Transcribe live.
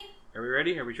Are we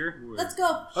ready? Are we sure? Let's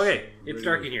go. Okay, it's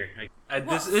dark in here.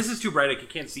 This is too bright. I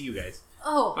can't see you guys.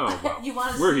 Oh, wow. You want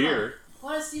to see We're here.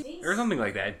 Want to see me? Or something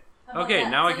like that. How about Okay, that?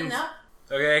 now I Is that can. enough?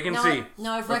 Okay, I can Now see.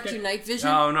 now I've wrecked your night vision.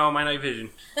 Oh no, my night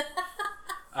vision.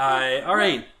 All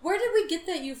right. Where did we get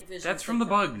that vision? That's from the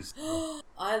bugs.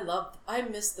 I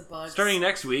miss the bugs. Starting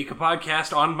next week, a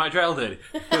podcast on my childhood.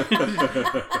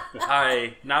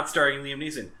 Not starring Liam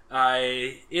Neeson.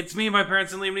 It's me, my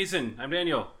parents, and Liam Neeson. I'm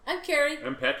Daniel. I'm Carrie.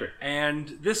 I'm Patrick.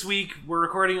 And this week, we're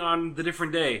recording on the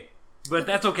different day. But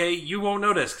that's okay. You won't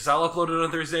notice, because I'll upload it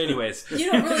on Thursday anyways.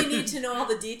 You don't really need to know all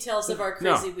the details of our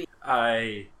crazy week.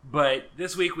 But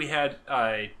this week we had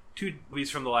 2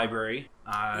 movies from the library.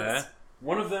 Yes.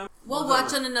 One of them... We'll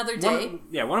watch on another day.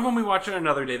 One of them we watch on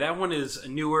another day. That one is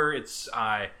newer. It's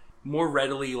more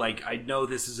readily, I know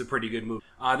this is a pretty good movie.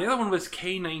 The other one was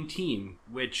K-19,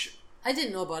 which... I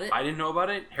didn't know about it. I didn't know about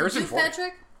it. Harrison Ford.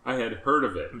 Patrick? I had heard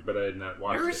of it, but I had not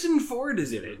watched Harrison Ford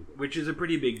is in it, which is a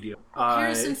pretty big deal.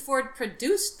 Harrison Ford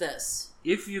produced this.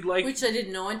 If you'd like... Which I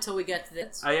didn't know until we got to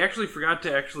this. I actually forgot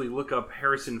to look up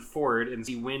Harrison Ford and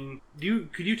see when...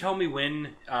 Could you tell me when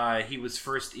he was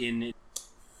first in...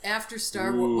 After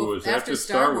Star Wars. After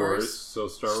Star Wars. So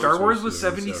Star Wars was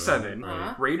 77.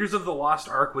 Uh-huh. Raiders of the Lost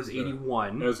Ark was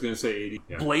 81. I was going to say 80.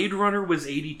 Yeah. Blade Runner was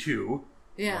 82.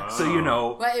 Yeah. Wow. So you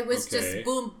know... But it was Okay. just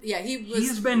boom. Yeah,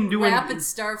 He's been doing... Rapid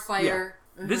Starfire.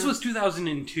 Yeah. This was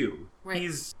 2002. Right.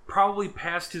 He's probably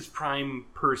past his prime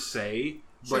per se,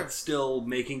 Sure. but still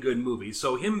making good movies.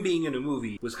 So him being in a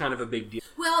movie was kind of a big deal.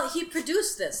 Well, he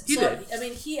produced this. He did. I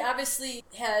mean, he obviously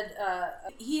had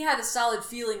a solid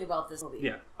feeling about this movie.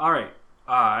 Yeah. All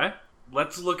right.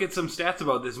 Let's look at some stats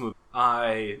about this movie.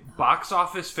 Box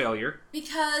office failure.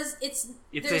 Because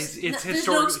there's historic.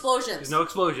 no explosions. There's no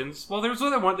explosions. Well, there was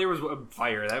a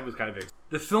fire. That was kind of big.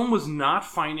 The film was not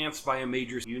financed by a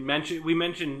major. We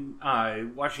mentioned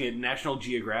watching it. National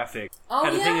Geographic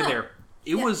had a thing in there.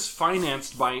 It was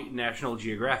financed by National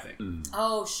Geographic.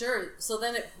 Oh, sure. So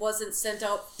then it wasn't sent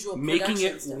out visual making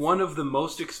it production stuff. one of the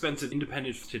most expensive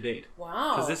independent to date.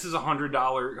 Wow. Because this is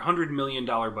 $100 million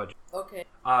budget. Okay.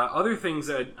 Other things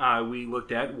that we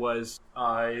looked at was,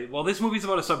 this movie's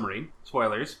about a submarine.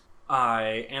 Spoilers.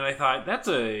 And I thought, that's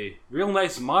a real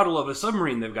nice model of a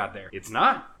submarine they've got there. It's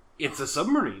not. It's a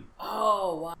submarine.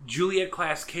 Oh, wow. Juliet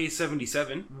class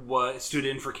K-77 stood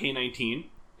in for K-19.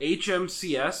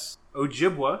 HMCS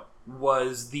Ojibwa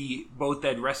was the boat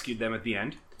that rescued them at the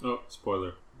end. Oh,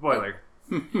 spoiler. Spoiler.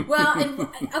 Well,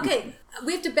 okay,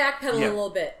 we have to backpedal a little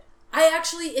bit. I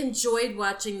actually enjoyed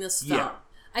watching this film. Yeah.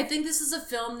 I think this is a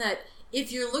film that,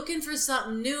 if you're looking for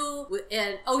something new,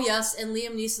 and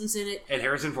Liam Neeson's in it. And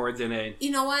Harrison Ford's in it. You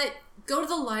know what? Go to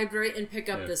the library and pick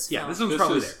up this film. Yeah, this one's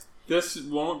probably there. This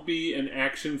won't be an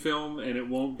action film, and it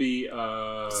won't be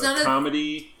a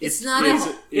comedy. It's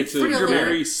a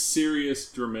very serious,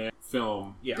 dramatic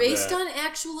film. Yeah. Based on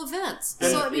actual events.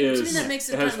 So, to me, that makes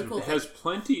it kind of a cool thing. It has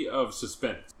plenty of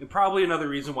suspense. And probably another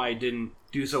reason why it didn't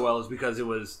do so well is because it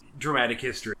was dramatic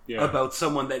history about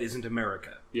someone that isn't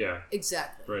America. Yeah.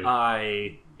 Exactly.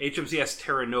 Right. HMCS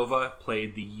Terra Nova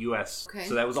played the U.S.,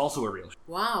 so that was also a real ship.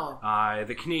 Wow.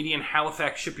 The Canadian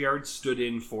Halifax shipyard stood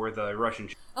in for the Russian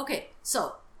ship. Okay,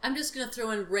 so I'm just going to throw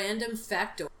in random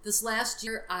facto. This last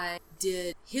year, I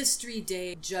did History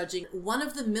Day judging. One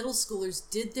of the middle schoolers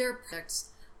did their projects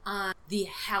on the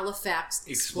Halifax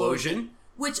explosion,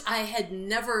 which I had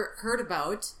never heard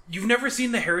about. You've never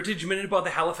seen the Heritage Minute about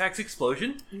the Halifax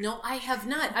explosion? No, I have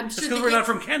not. I'm That's sure because we're not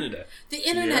from Canada. The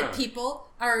internet people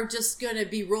are just going to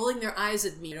be rolling their eyes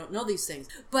at me. I don't know these things.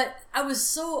 But I was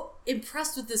so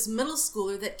impressed with this middle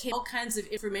schooler that came all kinds of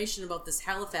information about this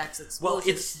Halifax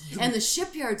explosion. And the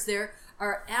shipyards there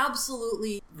are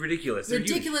absolutely ridiculous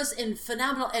and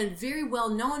phenomenal and very well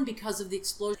known because of the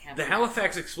explosion. The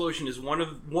Halifax explosion is one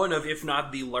of, if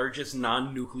not the largest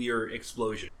non-nuclear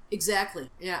explosion.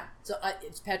 Exactly. Yeah. So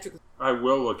it's Patrick. I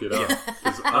will look it up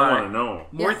because I want to know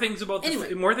more things about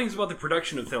the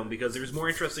production of film, because there's more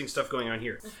interesting stuff going on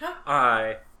here.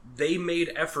 They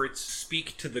made efforts to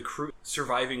speak to the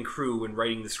surviving crew when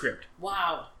writing the script.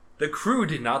 Wow. The crew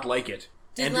did not like it.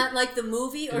 Did not like the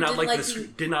movie, or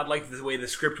did not like the way the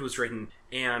script was written,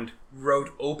 and wrote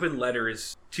open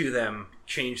letters to them,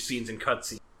 changed scenes and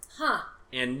cutscenes. Huh.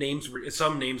 And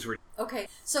some names were... Okay,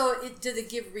 so did it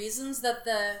give reasons that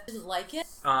didn't like it?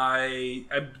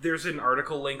 There's an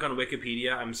article link on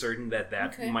Wikipedia. I'm certain that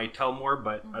might tell more,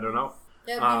 but I don't know.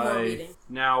 That would be more reading.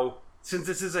 Now, since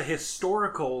this is a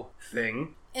historical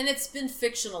thing... And it's been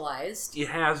fictionalized. It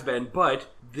has been,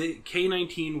 but the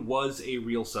K-19 was a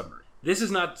real submarine. This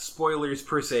is not spoilers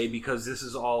per se, because this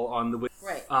is all on the...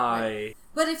 Right.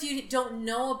 But if you don't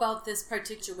know about this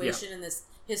particular situation and this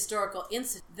historical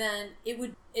incident, then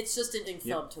it's just an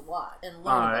interesting film to watch and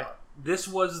learn about. This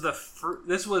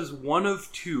was one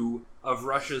of two of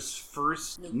Russia's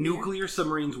first nuclear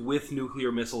submarines with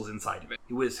nuclear missiles inside of it.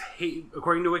 It was,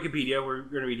 according to Wikipedia, we're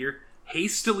going to read here,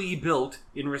 hastily built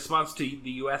in response to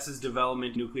the U.S.'s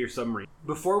development of nuclear submarine.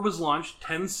 Before it was launched,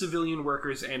 10 civilian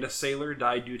workers and a sailor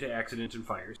died due to accidents and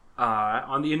fires.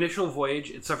 On the initial voyage,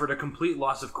 it suffered a complete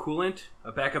loss of coolant.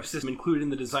 A backup system included in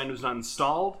the design was not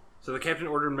installed, so the captain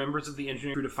ordered members of the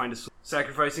engineering crew to find a solution.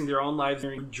 Sacrificing their own lives,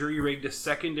 the jury-rigged a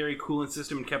secondary coolant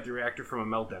system and kept the reactor from a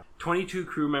meltdown. 22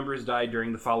 crew members died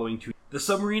during the following 2 years. The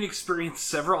submarine experienced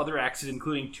several other accidents,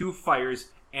 including 2 fires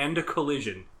and a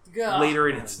collision. Later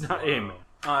in its name.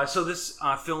 So this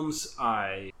film's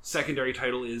secondary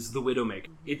title is The Widowmaker.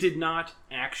 It did not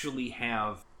actually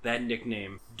have that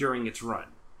nickname during its run.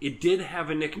 It did have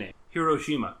a nickname,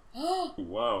 Hiroshima.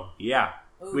 Wow. Yeah,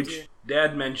 which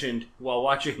Dad mentioned while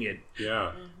watching it.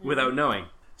 Yeah. Without knowing.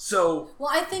 So,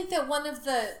 well, I think that one of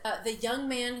the young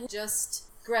man who just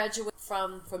graduated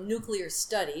from nuclear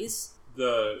studies,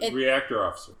 the reactor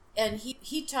officer, and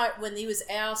he taught when he was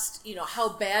asked, how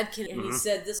bad can, and he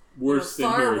said this worse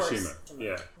than Hiroshima. Worse.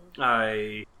 Yeah.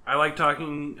 I like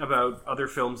talking about other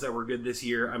films that were good this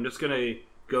year. I'm just gonna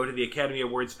go to the Academy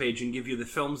Awards page and give you the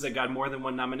films that got more than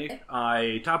one nomination.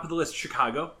 Top of the list,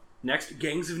 Chicago. Next,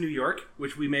 Gangs of New York,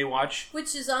 which we may watch.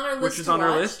 Which is on our list. Which is on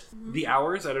our list. Mm-hmm. The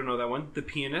Hours, I don't know that one. The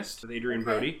Pianist, with Adrian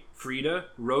Brody. Frida,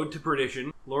 Road to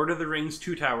Perdition. Lord of the Rings,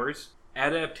 Two Towers.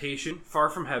 Adaptation,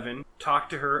 Far From Heaven. Talk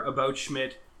to Her, About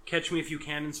Schmidt. Catch Me If You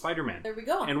Can, and Spider-Man. There we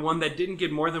go. And one that didn't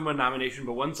get more than one nomination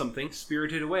but won something,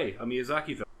 Spirited Away, a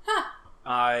Miyazaki film.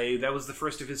 That was the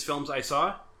first of his films I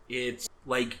saw. It's,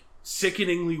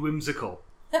 sickeningly whimsical.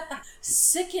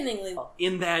 Sickeningly.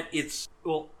 In that it's...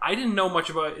 Well, I didn't know much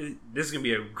about... This is going to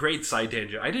be a great side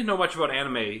tangent. I didn't know much about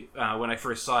anime when I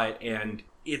first saw it, and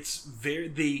it's very...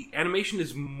 The animation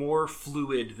is more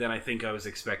fluid than I think I was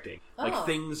expecting.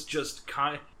 Things just...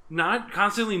 Not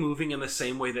constantly moving in the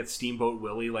same way that Steamboat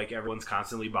Willie, everyone's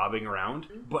constantly bobbing around,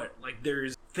 but,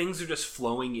 there's... Things are just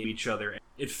flowing in each other.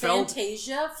 It felt...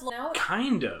 Fantasia flowing out?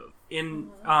 Kind of.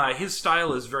 His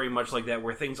style is very much like that,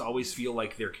 where things always feel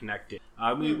like they're connected.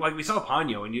 We saw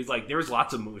Ponyo, and there was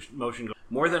lots of motion going,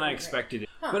 more than I expected.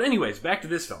 Huh. But anyways, back to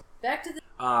this film.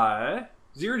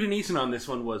 Zero Denison on this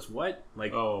one was what?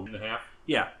 And a half?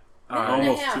 Yeah.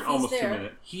 Almost 2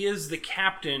 minutes. He is the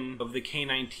captain of the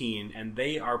K-19, and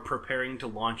they are preparing to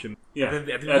launch a... Yeah, at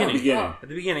the beginning. At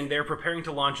the beginning, they're preparing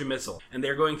to launch a missile, and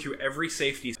they're going through every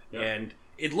safety... Yep. And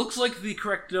it looks like the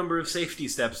correct number of safety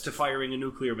steps to firing a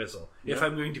nuclear missile, if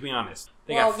I'm going to be honest.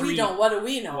 We don't. What do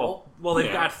we know? Well,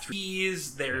 they've got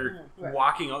 3s, they're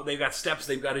walking... They've got steps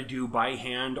they've got to do by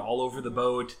hand all over the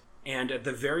boat, and at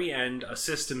the very end, a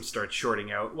system starts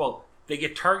shorting out. Well... They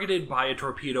get targeted by a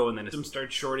torpedo, and then the system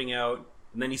starts shorting out,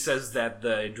 and then he says that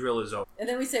the drill is over. And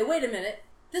then we say, wait a minute,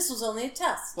 this was only a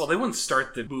test. Well, they wouldn't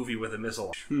start the movie with a missile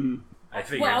launch. I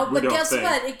figured. Well, but guess what?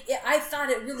 I thought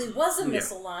it really was a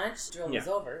missile launch. The drill was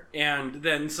over. And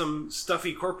then some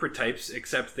stuffy corporate types,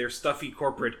 except they're stuffy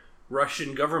corporate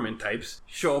Russian government types,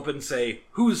 show up and say,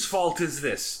 whose fault is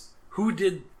this?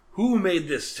 Who made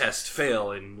this test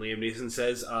fail? And Liam Neeson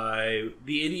says,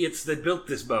 the idiots that built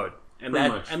this boat. And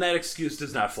that excuse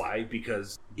does not fly,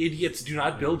 because idiots do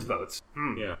not build boats.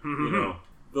 Yeah,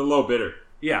 the low bidder.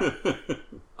 Yeah.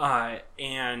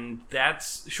 And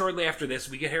that's shortly after this,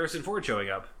 we get Harrison Ford showing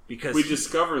up, because we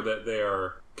discover that they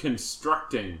are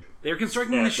constructing. They're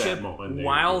constructing the ship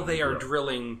while they are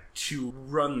drilling to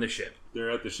run the ship. They're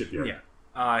at the shipyard. Yeah.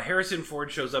 Harrison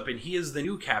Ford shows up, and he is the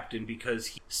new captain because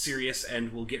he's serious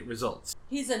and will get results.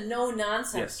 He's a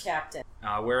no-nonsense captain.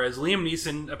 Whereas Liam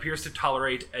Neeson appears to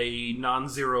tolerate a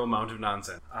non-zero amount of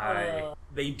nonsense.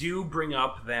 They do bring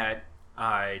up that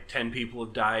 10 people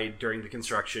have died during the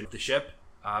construction of the ship.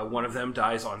 One of them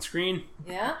dies on screen.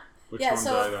 Yeah? Which one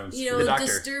died on screen? The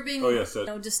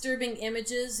doctor. Disturbing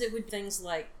images, it would things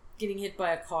like getting hit by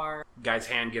a car. Guy's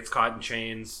hand gets caught in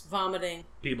chains. Vomiting.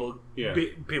 People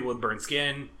with burnt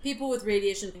skin. People with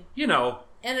radiation.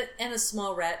 And a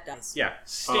small rat dies. Yeah.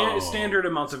 Standard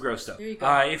amounts of gross stuff. There you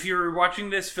go. If you're watching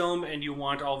this film and you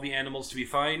want all the animals to be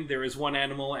fine, there is one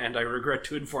animal, and I regret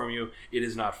to inform you, it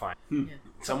is not fine. Yeah.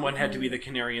 Someone had to be the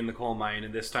canary in the coal mine,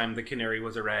 and this time the canary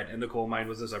was a rat, and the coal mine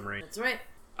was a submarine. That's right.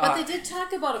 But they did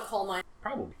talk about a coal mine.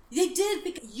 Probably. They did,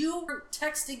 because you were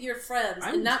texting your friends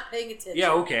and not paying attention.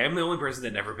 Yeah, okay. I'm the only person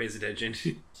that never pays attention.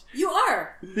 You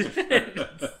are.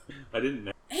 I didn't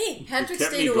know. Hey, Patrick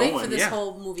stayed awake for this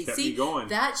whole movie. Me going.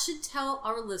 That should tell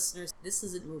our listeners this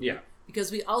is a movie. Yeah.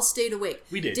 because we all stayed awake.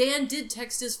 We did. Dan did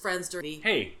text his friends during the...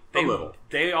 Hey, little.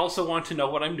 They also want to know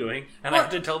what I'm doing, and I have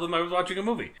to tell them I was watching a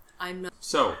movie. I'm not...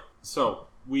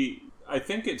 I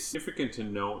think it's significant to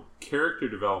note character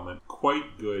development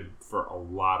quite good for a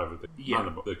lot of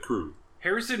the crew.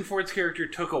 Harrison Ford's character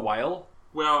took a while.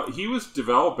 Well, he was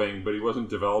developing, but he wasn't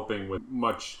developing with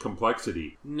much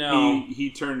complexity. No. He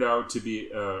turned out to be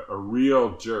a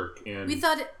real jerk, and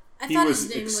he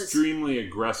was extremely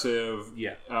aggressive.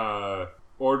 Yeah.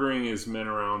 Ordering his men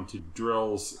around to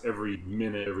drills every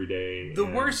minute, every day. The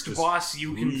worst boss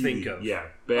you can think of. Yeah,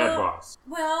 bad boss.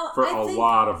 Well, for a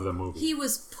lot of the movie. He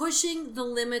was pushing the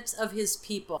limits of his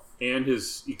people. And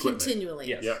his equipment. Continually.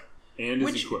 Yes. Yep. And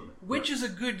his equipment. Which is a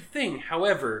good thing.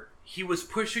 However, he was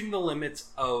pushing the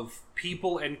limits of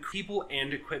people and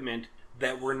equipment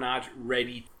that were not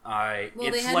ready. They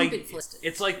hadn't been flipped.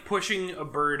 It's like pushing a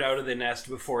bird out of the nest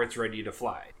before it's ready to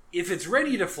fly. If it's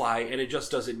ready to fly and it just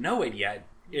doesn't know it yet,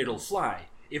 it'll fly.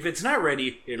 If it's not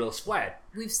ready, it'll splat.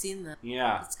 We've seen that.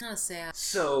 Yeah. It's kind of sad.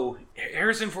 So,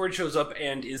 Harrison Ford shows up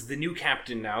and is the new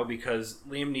captain now because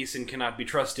Liam Neeson cannot be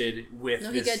trusted with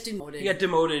he got demoted. He got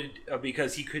demoted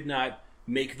because he could not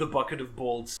make the bucket of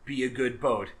bolts be a good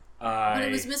boat. But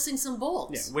it was missing some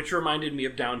bolts. Yeah, which reminded me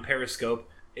of Down Periscope.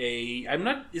 Is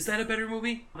that a better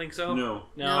movie? I think so. No,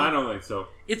 I don't think so.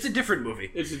 It's a different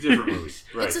movie. It's a different movie.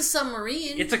 Right. It's a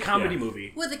submarine. It's a comedy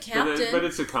movie with a captain. But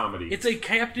it's a comedy. It's a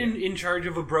captain in charge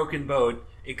of a broken boat,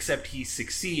 except he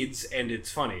succeeds and it's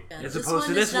funny. Yeah, as opposed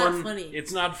to this one, funny.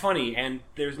 It's not funny and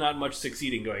there's not much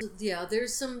succeeding going. Yeah,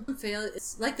 there's some fail.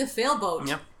 It's like the fail boat.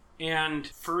 Yep. And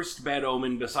first bad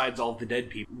omen, besides all the dead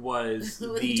people, was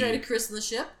when they tried to christen the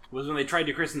ship. Was when they tried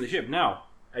to christen the ship. Now,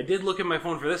 I did look at my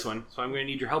phone for this one, so I'm going to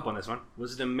need your help on this one.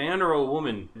 Was it a man or a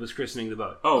woman who was christening the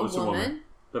boat? Oh, it was a woman.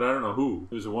 But I don't know who.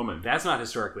 It was a woman. That's not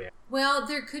historically accurate. Well,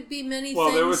 there could be many things.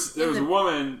 Well, there was a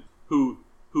woman who,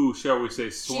 shall we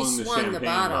say, swung the champagne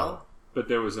bottle. But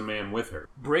there was a man with her.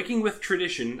 Breaking with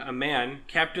tradition, a man,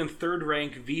 Captain 3rd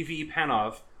Rank V.V.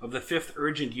 Panov of the 5th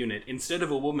Urgent Unit, instead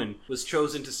of a woman, was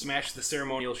chosen to smash the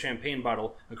ceremonial champagne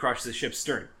bottle across the ship's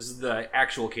stern. This is the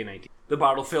actual K-19. The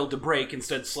bottle failed to break,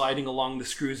 instead sliding along the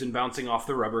screws and bouncing off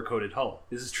the rubber-coated hull.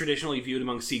 This is traditionally viewed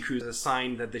among sea crews as a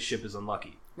sign that the ship is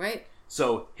unlucky. Right.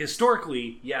 So,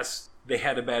 historically, yes, they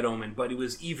had a bad omen, but it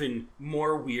was even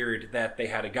more weird that they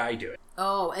had a guy do it.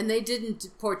 Oh, and they didn't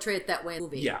portray it that way in the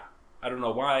movie. Yeah. I don't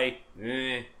know why,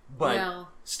 but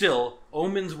still,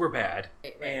 omens were bad,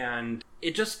 and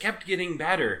it just kept getting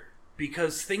badder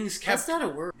because things kept... That's not a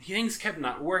word. Things kept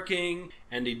not working,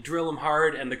 and they'd drill them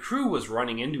hard, and the crew was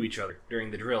running into each other during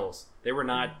the drills. They were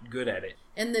not good at it.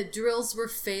 And the drills were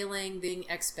failing, being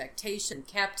expectation.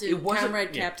 Captain being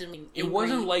It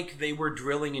wasn't like they were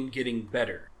drilling and getting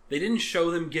better. They didn't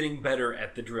show them getting better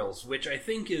at the drills, which I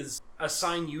think is a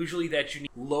sign usually that you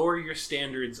need to lower your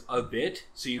standards a bit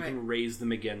so you can raise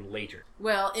them again later.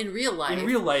 Well, in real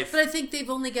life. But I think they've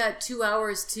only got 2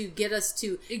 hours to get us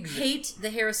to hate the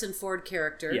Harrison Ford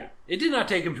character. Yeah. It did not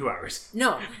take him 2 hours.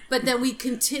 No. But then we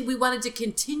wanted to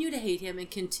continue to hate him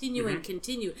and continue and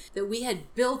continue. That we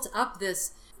had built up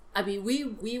this... I mean,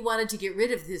 we wanted to get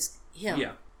rid of him.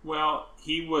 Yeah. Well,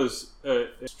 he was an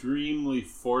extremely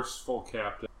forceful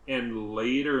captain. And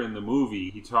later in the movie,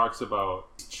 he talks about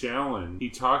challenge. He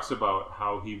talks about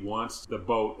how he wants the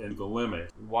boat and the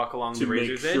limit. Walk along the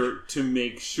razor's edge? To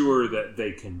make sure that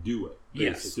they can do it.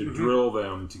 Yes. To drill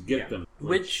them, to get them.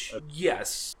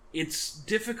 Yes. It's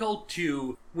difficult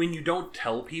to, when you don't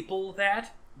tell people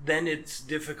that, then it's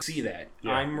difficult to see that.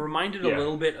 Yeah. I'm reminded a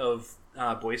little bit of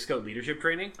Boy Scout leadership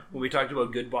training when we talked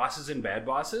about good bosses and bad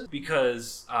bosses,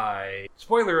 because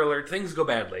spoiler alert, things go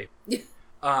badly.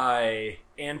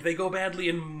 And they go badly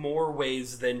in more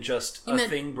ways than just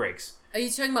thing breaks. Are you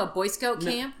talking about Boy Scout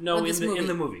camp? No, in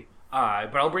the movie.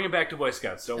 But I'll bring it back to Boy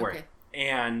Scouts, don't worry.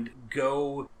 And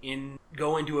go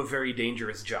into a very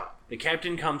dangerous job. The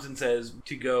captain comes and says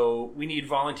we need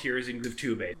volunteers in Group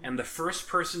 2 base. And the first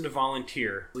person to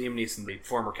volunteer, Liam Neeson, the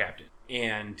former captain.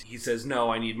 And he says, no,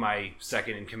 I need my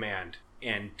second in command.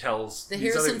 And tells... The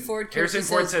Harrison Ford character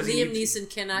says Liam Neeson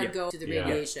cannot go to the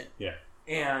radiation. Yeah.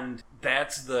 And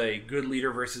that's the good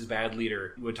leader versus bad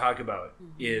leader we would talk about,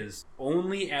 is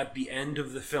only at the end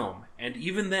of the film, and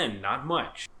even then, not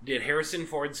much, did Harrison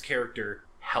Ford's character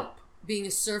help. Being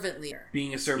a servant leader.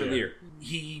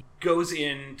 He goes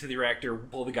into the reactor,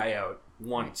 pull the guy out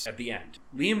once at the end.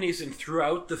 Liam Neeson,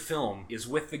 throughout the film, is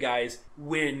with the guys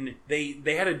when they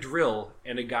had a drill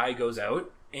and a guy goes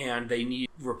out, and they need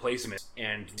replacement,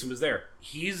 and he was there.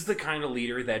 He's the kind of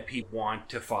leader that people want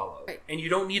to follow. Right. And you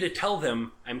don't need to tell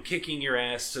them, I'm kicking your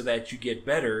ass so that you get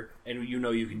better, and you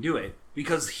know you can do it,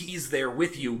 because he's there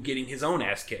with you getting his own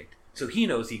ass kicked. So he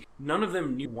knows none of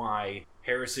them knew why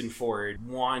Harrison Ford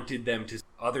wanted them to,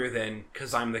 other than,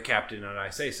 because I'm the captain and I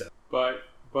say so. But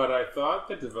I thought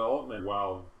the development,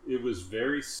 while it was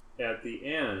very, at the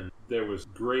end, there was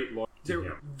great loyalty to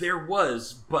him. There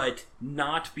was, but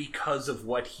not because of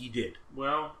what he did.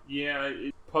 Well, yeah,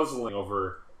 it's puzzling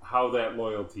over how that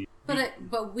loyalty...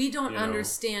 But we don't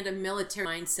understand a military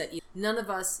mindset. None of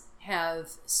us have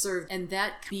served, and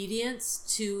that obedience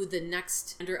to the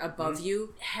next commander above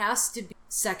you has to be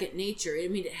second nature. I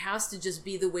mean, it has to just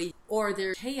be the way, or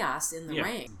there's chaos in the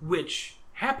rank. Which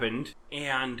happened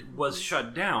and was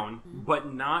shut down,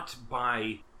 but not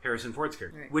by Harrison Ford's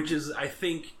character. Right. Which is, I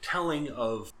think, telling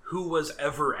of who was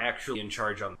ever actually in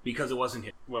charge on, because it wasn't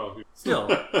him. Well, still,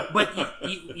 but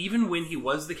even when he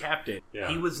was the captain,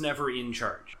 he was never in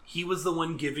charge. He was the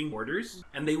one giving orders,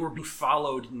 and they were being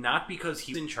followed not because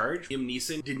he was in charge. Liam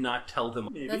Neeson did not tell them.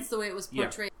 Maybe. That's the way it was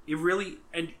portrayed. Yeah. It really,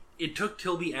 and it took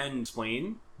till the end to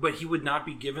explain, but he would not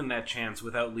be given that chance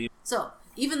without Liam. So,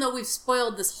 even though we've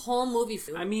spoiled this whole movie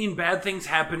for you. I mean, bad things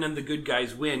happen and the good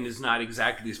guys win is not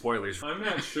exactly spoilers. I'm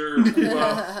not sure.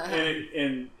 Well,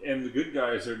 and the good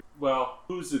guys are... Well,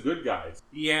 who's the good guys?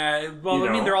 Yeah, well,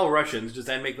 I mean, they're all Russians. Does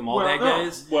that make them all bad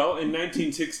guys? Well, in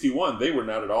 1961, they were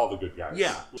not at all the good guys.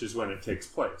 Yeah. Which is when it takes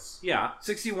place. Yeah,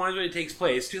 61 is when it takes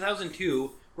place.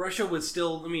 2002, Russia was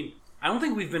still... I mean, I don't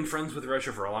think we've been friends with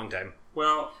Russia for a long time.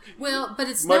 Well, but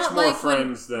it's much not more like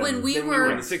friends when we than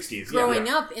were in the 60s. Growing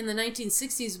up in the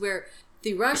 1960s, where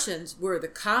the Russians were the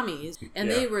commies and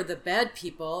they were the bad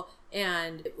people,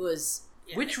 and it was...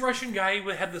 Which Russian guy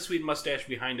had the sweet mustache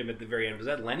behind him at the very end? Was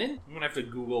that Lenin? I'm going to have to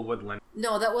Google what Lenin...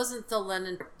 No, that wasn't the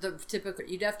Lenin, the typical...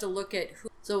 You'd have to look at who...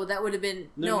 So that would have been...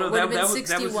 No, it would have been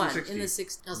 61 in the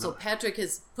 60s. No, so Patrick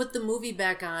has put the movie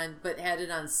back on, but had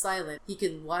it on silent. He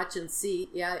can watch and see.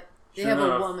 Yeah, they have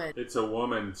a woman. It's a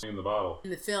woman in the bottle.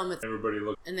 In the film, everybody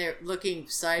looks... And they're looking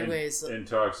sideways. And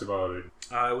talks about it.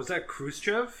 Was that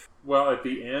Khrushchev? Well, at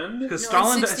the end... Because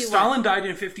Stalin died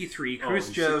in 53.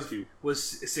 Khrushchev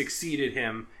succeeded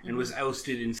him and was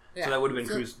ousted. So that would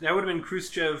have been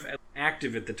Khrushchev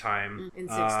active at the time. In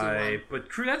 61. But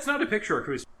that's not a picture of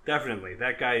Khrushchev. Definitely.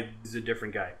 That guy is a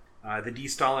different guy. The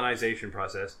de-Stalinization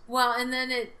process. Well, and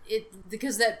then it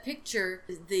because that picture,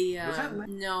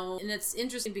 no, and it's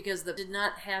interesting because did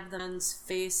not have the man's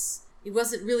face. He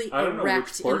wasn't really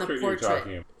erect in the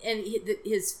portrait, and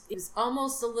his was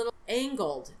almost a little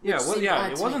angled. Yeah,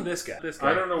 it wasn't this guy.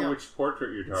 I don't know which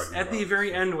portrait you're talking about. At the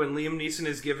very end, when Liam Neeson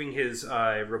is giving his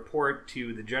report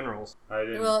to the generals,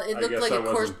 it looked like a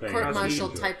court-martial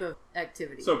type of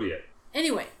activity. So be it.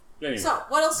 Anyway. So,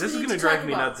 what else this is going to drive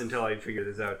me nuts until I figure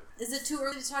this out. Is it too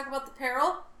early to talk about the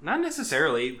peril? Not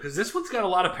necessarily, because this one's got a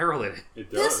lot of peril in it.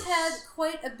 It does. This had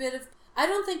quite a bit of... I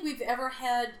don't think we've ever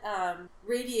had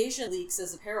radiation leaks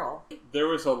as a peril. There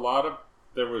was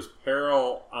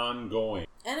peril ongoing.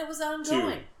 And it was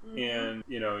ongoing. Mm-hmm. And,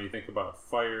 you think about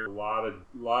fire, a lot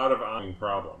of ongoing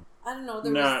problems. I don't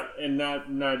know.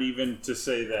 Not even to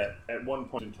say that at one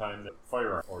point in time that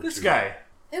fire... This guy.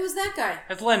 It was that guy.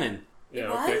 That's Lenin. Yeah,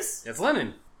 it was? That's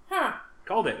Lenin. Huh.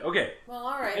 Called it. Okay. Well,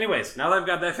 all right. Anyways, now that I've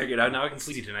got that figured out, now I can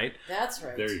sleep tonight. That's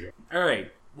right. There you go. All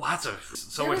right. Lots of...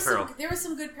 much peril. There was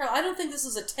some good peril. I don't think this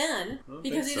is a 10,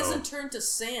 because he doesn't turn to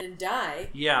sand and die.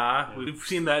 Yeah, we've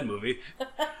seen that movie.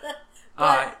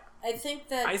 But I think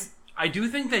that... I do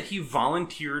think that he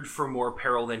volunteered for more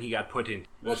peril than he got put in.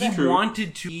 That's he true.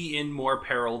 wanted to be in more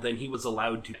peril than he was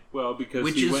allowed to. Well, because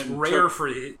which is rare for...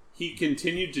 He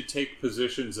continued to take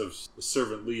positions of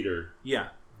servant leader. Yeah.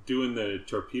 Doing the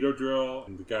torpedo drill,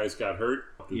 and the guys got hurt.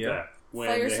 That. When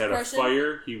they had a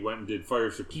fire, he went and did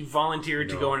fire suppression. He volunteered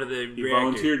to go into the reactor. He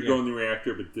volunteered to go in the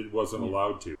reactor, but wasn't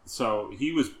allowed to. So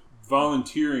he was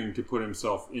volunteering to put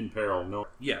himself in peril. No.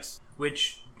 Yes,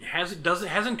 which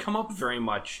hasn't come up very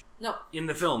much. No. In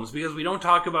the films, because we don't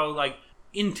talk about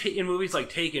in movies like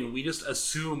Taken, we just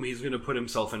assume he's going to put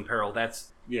himself in peril.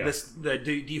 That's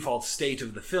the default state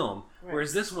of the film. Right.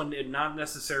 Whereas this one, not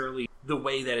necessarily the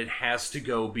way that it has to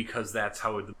go, because that's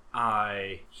how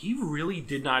he really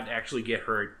did not actually get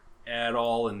hurt at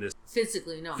all in this.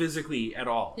 Physically, no. Physically at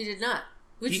all. He did not,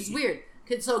 which is weird.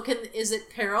 Is it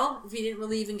peril if he didn't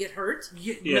really even get hurt?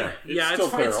 It's still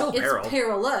peril. It's still peril. It's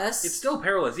perilous. It's still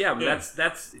perilous, but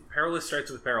that's perilous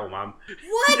starts with peril, Mom.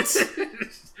 What?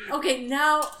 Okay,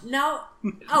 now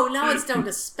it's down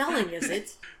to spelling, is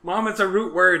it? Mom, it's a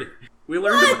root word. We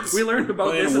learned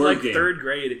about this in third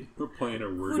grade. We're playing a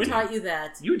word game. Who taught you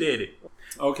that? You did.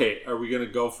 Okay, are we going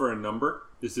to go for a number?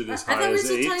 Is it as high as 8? I thought we were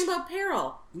still talking about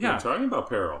peril. Yeah. We're talking about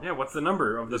peril. Yeah, what's the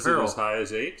number of the peril? peril? Is it as high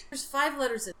as 8? There's 5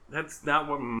 letters in it. That's not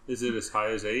what... Is it as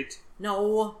high as 8?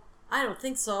 No, I don't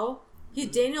think so.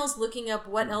 Daniel's looking up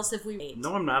what else have we made.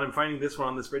 No, I'm not. I'm finding this one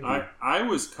on the spreadsheet. I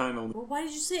was kind of... Well, why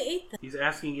did you say 8 then? He's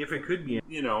asking if it could be.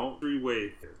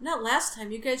 3-way. Not last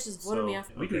time. You guys just voted me off.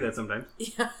 We do that sometimes.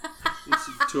 Yeah.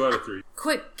 It's 2 out of 3.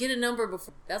 Quick, get a number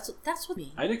before. That's what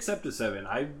me. I'd accept a 7.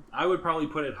 I would probably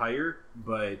put it higher,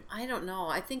 but... I don't know.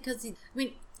 I think because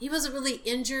he wasn't really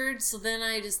injured, so then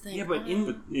I just think... Yeah, but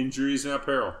But injury is not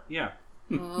peril. Yeah.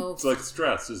 Oh, It's like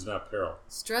stress is not peril.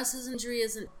 stress is injury,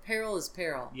 isn't peril is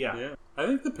peril. Yeah. I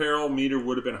think the peril meter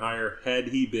would have been higher had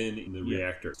he been in the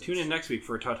reactor. Tune in next week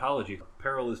for tautology.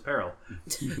 Peril is peril.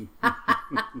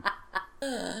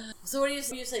 So what do you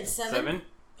say? 7?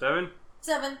 7?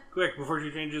 7. Quick, before she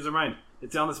changes her mind.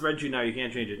 It's on the spreadsheet now. You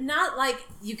can't change it. Not like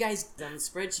you guys done the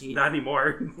spreadsheet. Not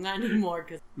anymore. Not anymore,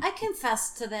 because I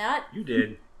confessed to that. You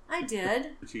did. I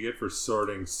did. What you get for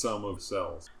sorting sum of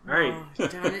cells. All right. Oh,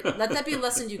 darn it. Let that be a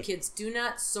lesson, you kids. Do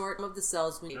not sort of the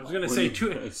cells when you... I was going to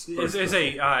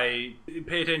say,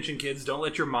 pay attention, kids. Don't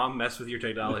let your mom mess with your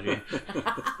technology.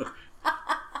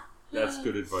 That's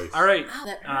good advice. All right. Ow,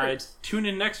 that hurt. Tune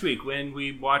in next week when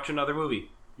we watch another movie.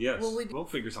 Yes. Will we We'll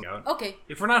figure something out. Okay,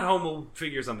 If we're not home, we'll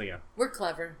figure something out. we're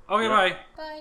clever. Okay, Yeah. bye. Bye.